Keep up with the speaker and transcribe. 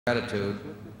Gratitude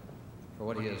for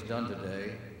what he has done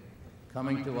today,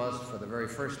 coming to us for the very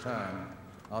first time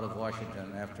out of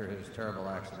Washington after his terrible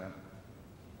accident.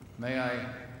 May I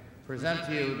present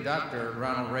to you Dr.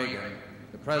 Ronald Reagan,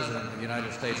 the President of the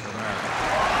United States of America.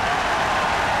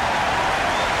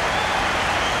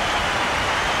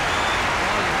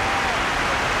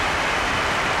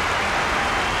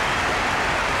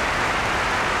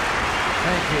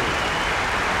 Thank you.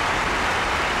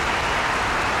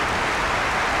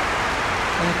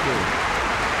 Thank you.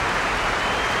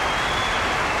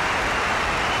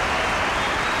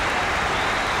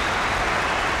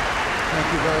 Thank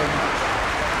you very much.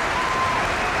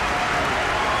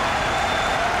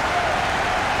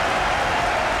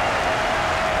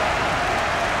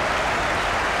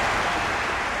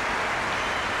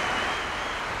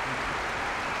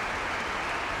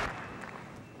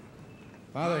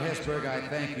 Father Hesburgh, I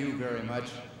thank you very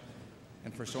much,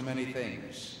 and for so many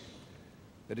things.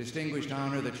 The distinguished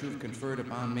honor that you've conferred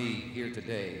upon me here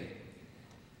today,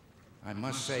 I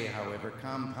must say, however,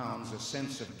 compounds a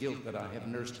sense of guilt that I have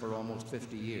nursed for almost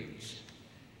 50 years.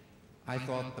 I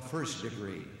thought the first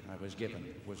degree I was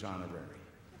given was honorary.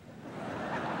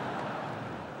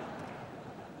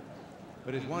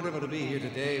 But it's wonderful to be here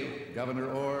today.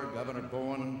 Governor Orr, Governor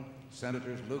Bowen,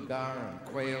 Senators Lugar and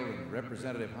Quayle and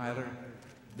Representative Hyler,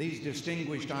 these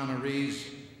distinguished honorees,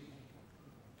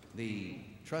 the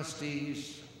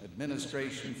trustees,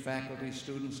 administration, faculty,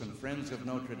 students, and friends of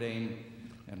Notre Dame,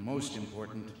 and most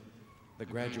important, the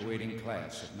graduating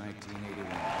class of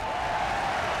 1981.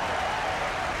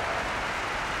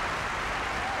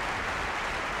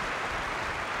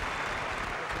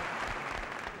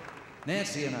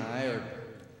 Nancy and I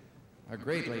are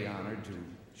greatly honored to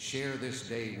share this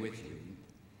day with you,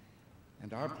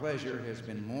 and our pleasure has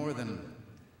been more than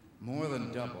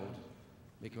doubled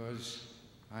because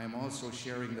I am also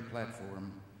sharing the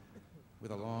platform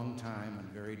with a long-time and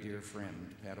very dear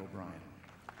friend, Pat O'Brien.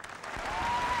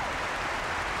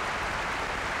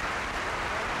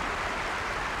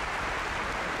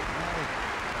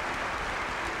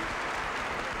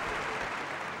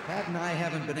 Pat and I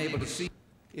haven't been able to see.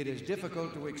 It is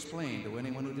difficult to explain to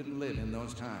anyone who didn't live in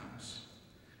those times.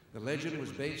 The legend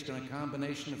was based on a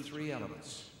combination of three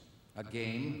elements: a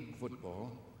game,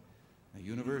 football, a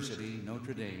university,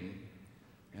 Notre Dame,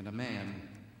 and a man,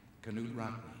 Knute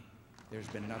Rockne. There's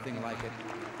been nothing like it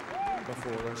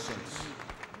before or since.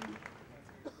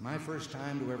 My first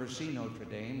time to ever see Notre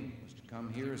Dame was to come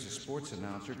here as a sports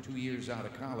announcer 2 years out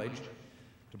of college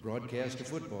to broadcast a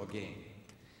football game.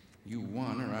 You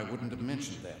won, or I wouldn't have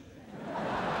mentioned that.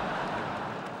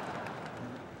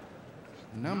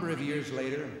 A number of years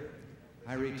later,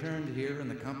 I returned here in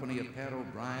the company of Pat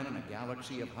O'Brien and a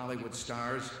galaxy of Hollywood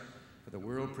stars for the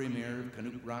world premiere of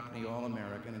Knute Rockne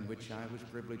All-American, in which I was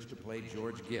privileged to play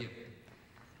George Gipp.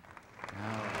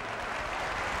 Now,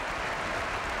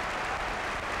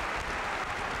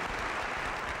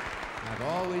 I've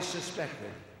always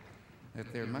suspected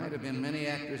that there might have been many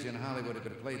actors in Hollywood who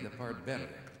could have played the part better,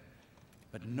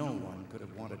 but no one could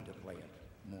have wanted to play it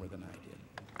more than I did.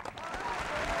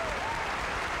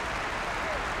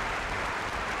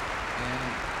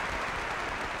 And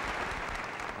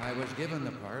I was given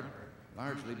the part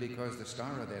largely because the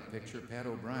star of that picture, Pat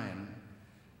O'Brien,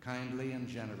 kindly and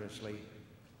generously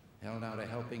held out a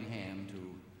helping hand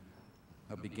to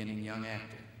a beginning young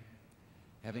actor.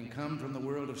 Having come from the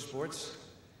world of sports,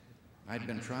 I'd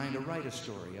been trying to write a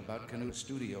story about Knute's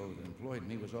studio that employed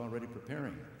me was already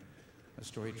preparing a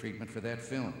story treatment for that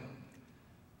film.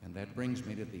 And that brings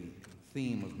me to the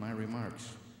theme of my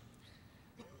remarks.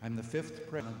 I'm the fifth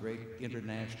president of a great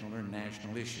international or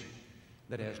national issue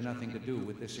that has nothing to do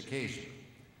with this occasion.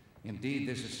 Indeed,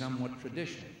 this is somewhat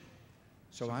traditional.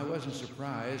 So I wasn't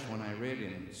surprised when I read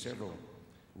in several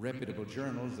reputable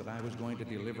journals that I was going to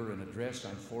deliver an address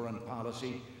on foreign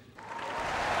policy.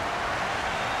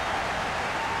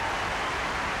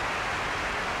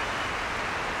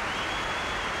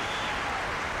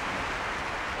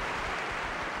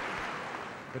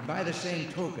 But by the same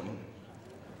token,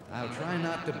 I'll try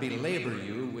not to belabor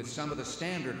you with some of the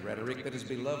standard rhetoric that is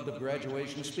beloved of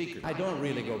graduation speakers. I don't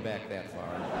really go back that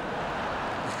far.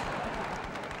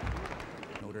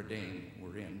 Notre Dame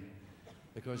we're in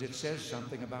because it says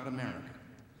something about America.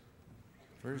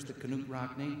 First, that Knute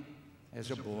Rockne,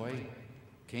 as a boy,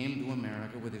 came to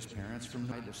America with his parents from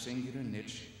the singular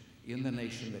niche in the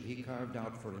nation that he carved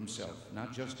out for himself,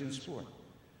 not just in sport,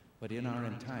 but in our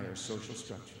entire social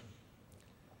structure.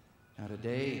 Now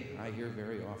today, I hear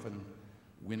very often,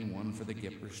 "Win one for the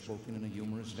Gipper," spoken in a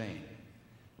humorous vein.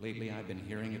 Lately, I've been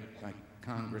hearing it by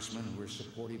congressmen who are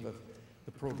supportive of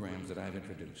the programs that I've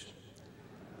introduced.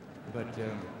 But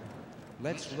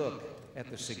let's look at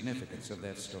the significance of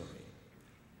that story.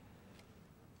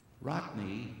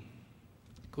 Rockne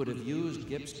could have used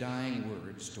Gipp's dying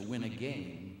words to win a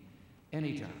game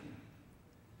anytime.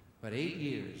 But 8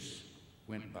 years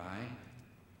went by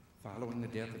following the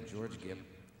death of George Gipp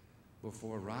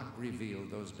before Rock revealed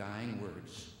those dying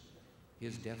words,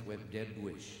 his death-dead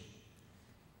wish.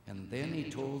 And then he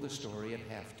told the story at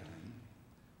halftime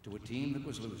to a team that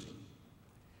was losing,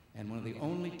 and one of the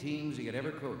only teams he had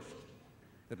ever coached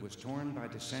that was torn by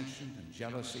dissension and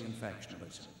jealousy and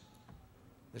factionalism.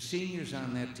 The seniors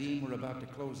on that team were about to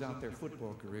close out their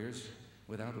football careers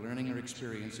without learning or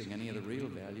experiencing any of the real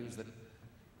values that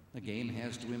the game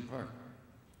has to impart.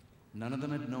 None of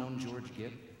them had known George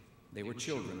Gipp. They were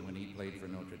children when he played for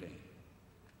Notre Dame.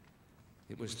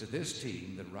 It was to this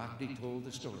team that Rockne told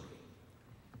the story,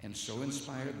 and so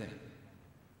inspired them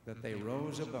that they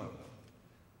rose above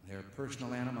their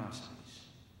personal animosities.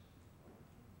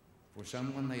 For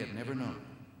someone they had never known,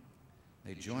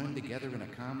 they joined together in a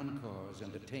common cause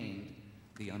and attained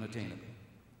the unattainable.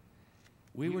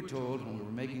 We were told when we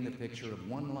were making the picture of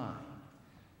one line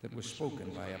that was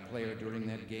spoken by a player during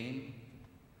that game,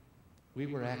 we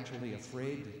were actually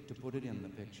afraid to put it in the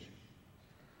picture.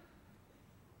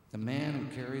 The man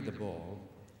who carried the ball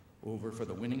over for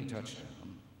the winning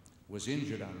touchdown was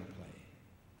injured on the play.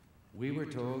 We were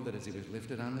told that as he was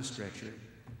lifted on the stretcher,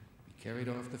 he carried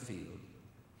off the field,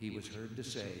 he was heard to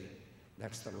say,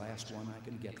 "That's the last one I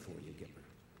can get for you, Gipper."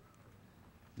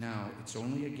 Now, it's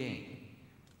only a game,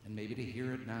 and maybe to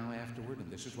hear it now afterward, and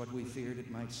this is what we feared,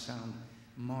 it might sound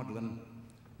maudlin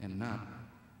and not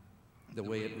the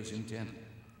way it was intended.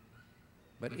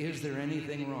 But is there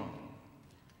anything wrong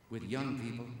with young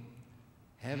people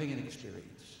having an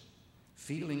experience,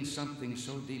 feeling something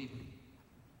so deeply,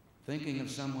 thinking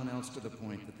of someone else to the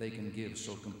point that they can give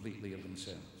so completely of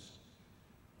themselves?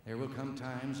 There will come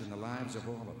times in the lives of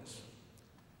all of us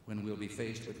when we'll be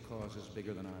faced with causes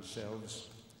bigger than ourselves,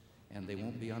 and they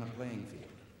won't be on a playing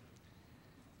field.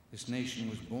 This nation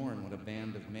was born with a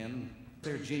band of men.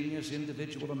 They're genius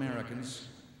individual Americans,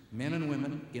 men and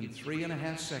women, in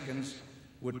 3.5 seconds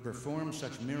would perform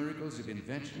such miracles of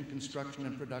invention, construction,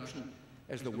 and production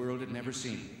as the world had never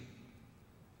seen.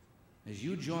 As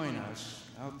you join us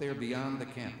out there beyond the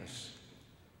campus,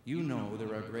 you know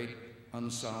there are great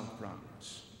unsolved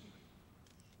problems.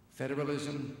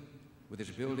 Federalism, with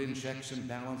its built-in checks and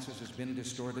balances, has been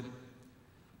distorted.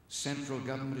 Central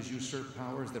government has usurped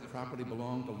powers that properly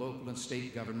belong to local and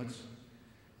state governments.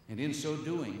 And in so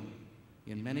doing,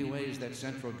 in many ways, that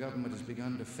central government has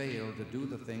begun to fail to do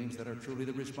the things that are truly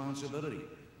the responsibility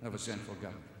of a central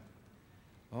government.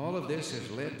 All of this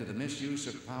has led to the misuse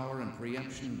of power and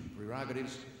preemption and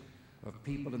prerogatives of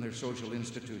people and their social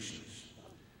institutions.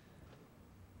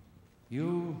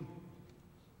 You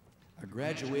are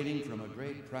graduating from a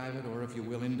great private, or if you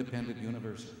will, independent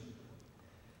university.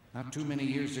 Not too many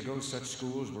years ago, such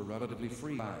schools were relatively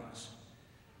free lives.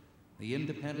 The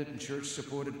independent and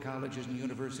church-supported colleges and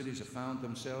universities have found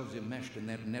themselves enmeshed in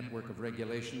that network of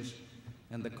regulations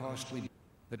and the costly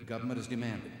that government has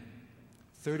demanded.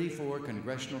 34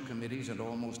 congressional committees and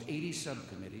almost 80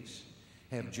 subcommittees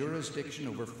have jurisdiction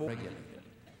over 4 regulated: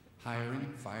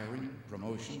 hiring, firing,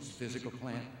 promotions, physical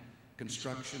plant,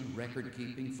 construction,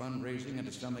 record-keeping, fundraising, and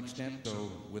to some extent,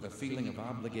 so with a feeling of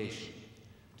obligation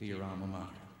to your alma mater.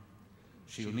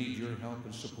 She'll need your help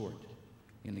and support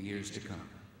in the years to come.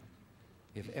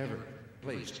 If ever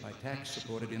placed by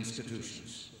tax-supported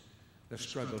institutions, the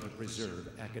struggle to preserve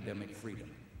academic freedom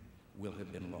will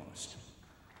have been lost.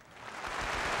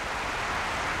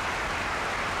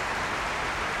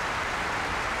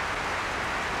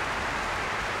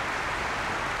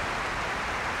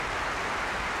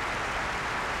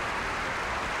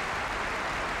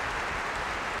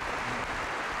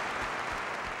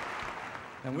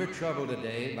 And we're troubled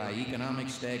today by economic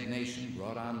stagnation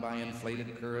brought on by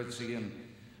inflated currency and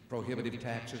prohibitive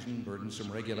taxes and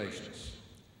burdensome regulations.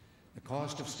 The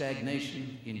cost of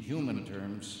stagnation in human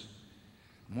terms,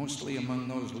 mostly among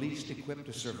those least equipped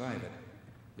to survive it,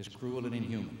 is cruel and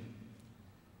inhuman.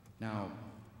 Now,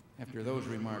 after those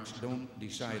remarks, don't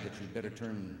decide that you'd better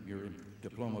turn your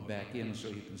diploma back in so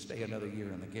you can stay another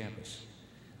year on the campus.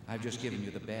 I've just given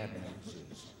you the bad news.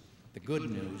 The good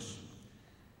news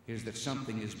is that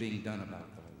something is being done about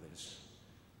all this,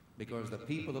 because the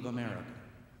people of America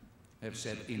have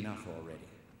said enough already.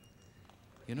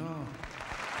 You know,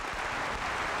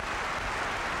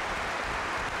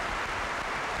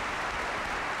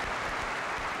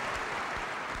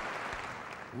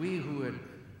 we who had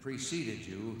preceded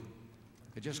you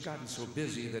had just gotten so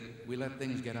busy that we let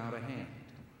things get out of hand.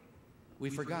 We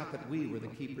forgot that we were the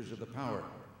keepers of the power,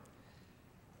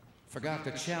 forgot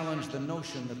to challenge the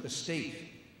notion that the state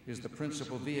is the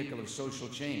principal vehicle of social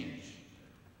change,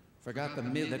 forgot that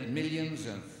millions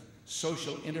of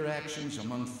social interactions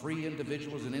among free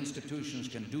individuals and institutions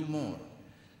can do more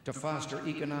to foster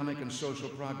economic and social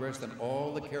progress than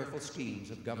all the careful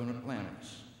schemes of government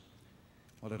planners.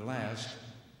 Well, at last,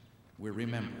 we're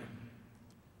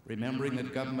remembering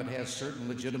that government has certain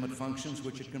legitimate functions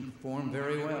which it can perform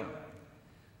very well,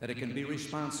 that it can be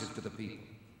responsive to the people,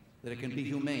 that it can be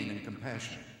humane and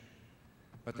compassionate,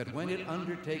 but that when it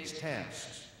undertakes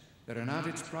tasks that are not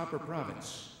its proper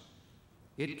province,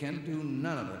 it can do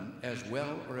none of them as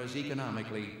well or as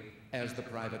economically as the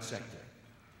private sector.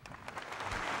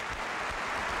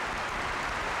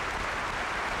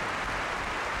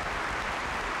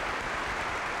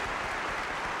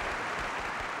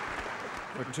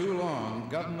 For too long,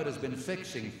 government has been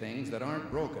fixing things that aren't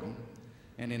broken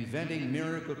and inventing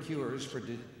miracle cures for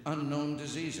unknown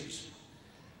diseases.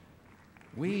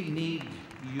 We need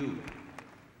you.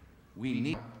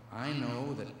 I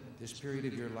know that this period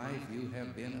of your life you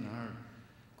have been and are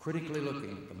critically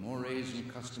looking at the mores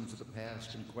and customs of the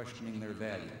past and questioning their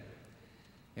value.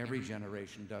 Every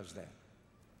generation does that.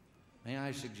 May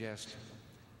I suggest,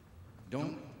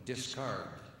 don't discard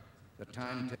the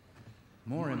time.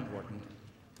 More important,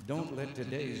 don't let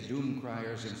today's doom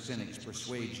criers and cynics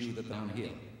persuade you that downhill.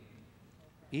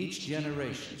 Each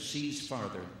generation sees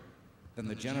farther than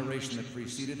the generation that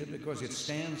preceded it because it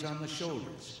stands on the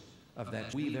shoulders of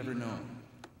that we've ever known.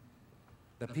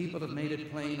 The people have made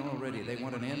it plain already. They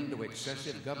want an end to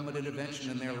excessive government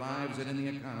intervention in their lives and in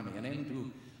the economy, an end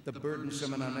to the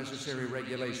burdensome and unnecessary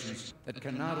regulations that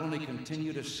can not only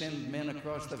continue to send men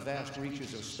across the vast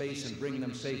reaches of space and bring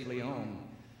them safely home,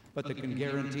 but that can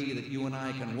guarantee that you and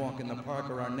I can walk in the park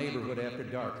or our neighborhood after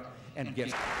dark and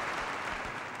get.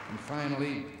 And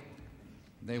finally,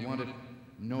 they want to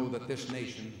know that this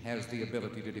nation has the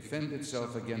ability to defend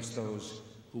itself against those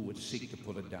who would seek to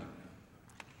pull it down.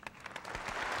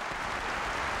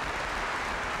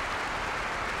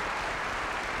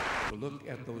 Look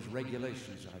at those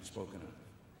regulations I've spoken of.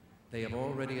 They have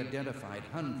already identified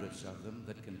hundreds of them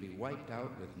that can be wiped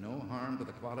out with no harm to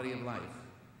the quality of life.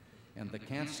 And the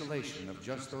cancellation of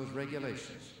just those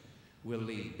regulations will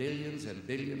leave billions and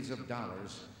billions of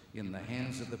dollars in the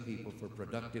hands of the people for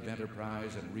productive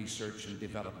enterprise and research and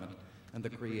development and the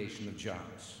creation of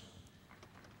jobs.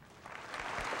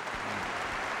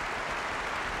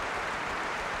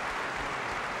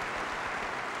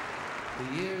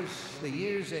 The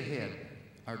years ahead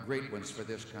are great ones for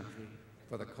this country,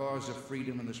 for the cause of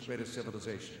freedom and the spread of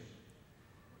civilization.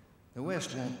 The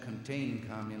West won't contain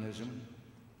communism.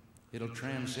 It'll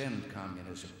transcend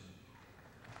communism.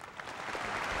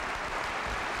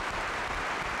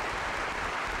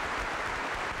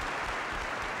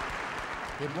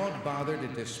 It won't bother to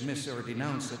dismiss or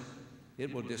denounce it.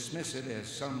 It will dismiss it as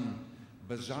some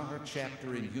bizarre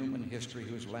chapter in human history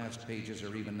whose last pages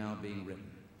are even now being written.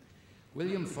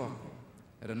 William Faulkner,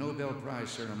 at a Nobel Prize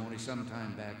ceremony some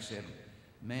time back, said,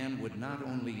 "Man would not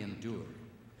only endure,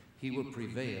 he will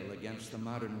prevail against the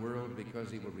modern world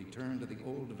because he will return to the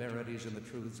old verities and the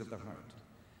truths of the heart."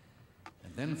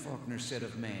 And then Faulkner said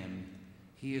of man,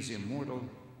 "He is immortal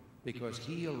because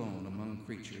he alone among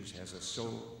creatures has a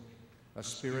soul, a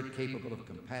spirit capable of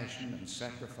compassion and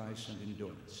sacrifice and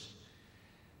endurance."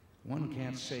 One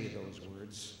can't say those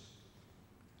words,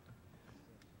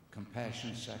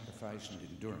 compassion, sacrifice, and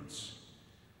endurance,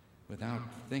 without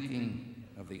thinking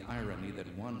of the irony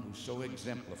that one who so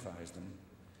exemplifies them,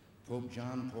 Pope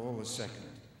John Paul II,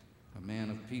 a man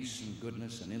of peace and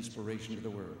goodness and inspiration to the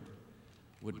world,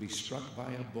 would be struck by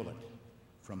a bullet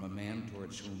from a man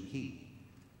towards whom he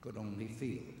could only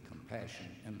feel compassion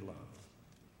and love.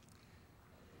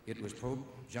 It was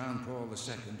Pope John Paul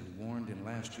II who warned in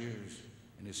last year's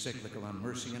encyclical on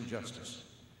mercy and justice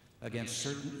against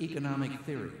certain economic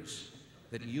theories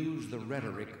that use the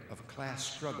rhetoric of class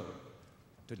struggle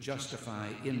to justify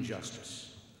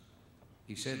injustice.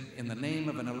 He said, in the name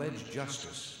of an alleged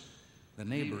justice, the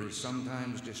neighbor is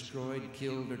sometimes destroyed,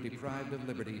 killed, or deprived of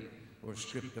liberty, or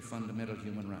stripped of fundamental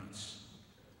human rights.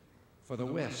 For the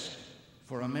West,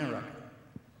 for America,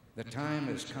 the time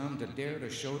has come to dare to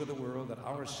show to the world that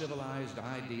our civilized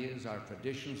ideas, our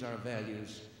traditions, our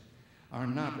values are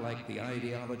not like the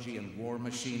ideology and war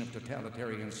machine of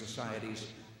totalitarian societies,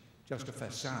 just a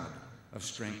facade of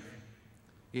strength.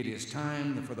 It is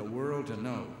time for the world to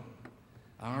know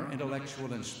our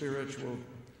intellectual and spiritual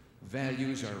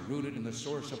values are rooted in the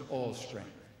source of all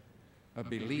strength, a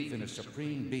belief in a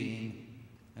supreme being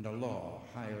and a law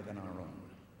higher than our own.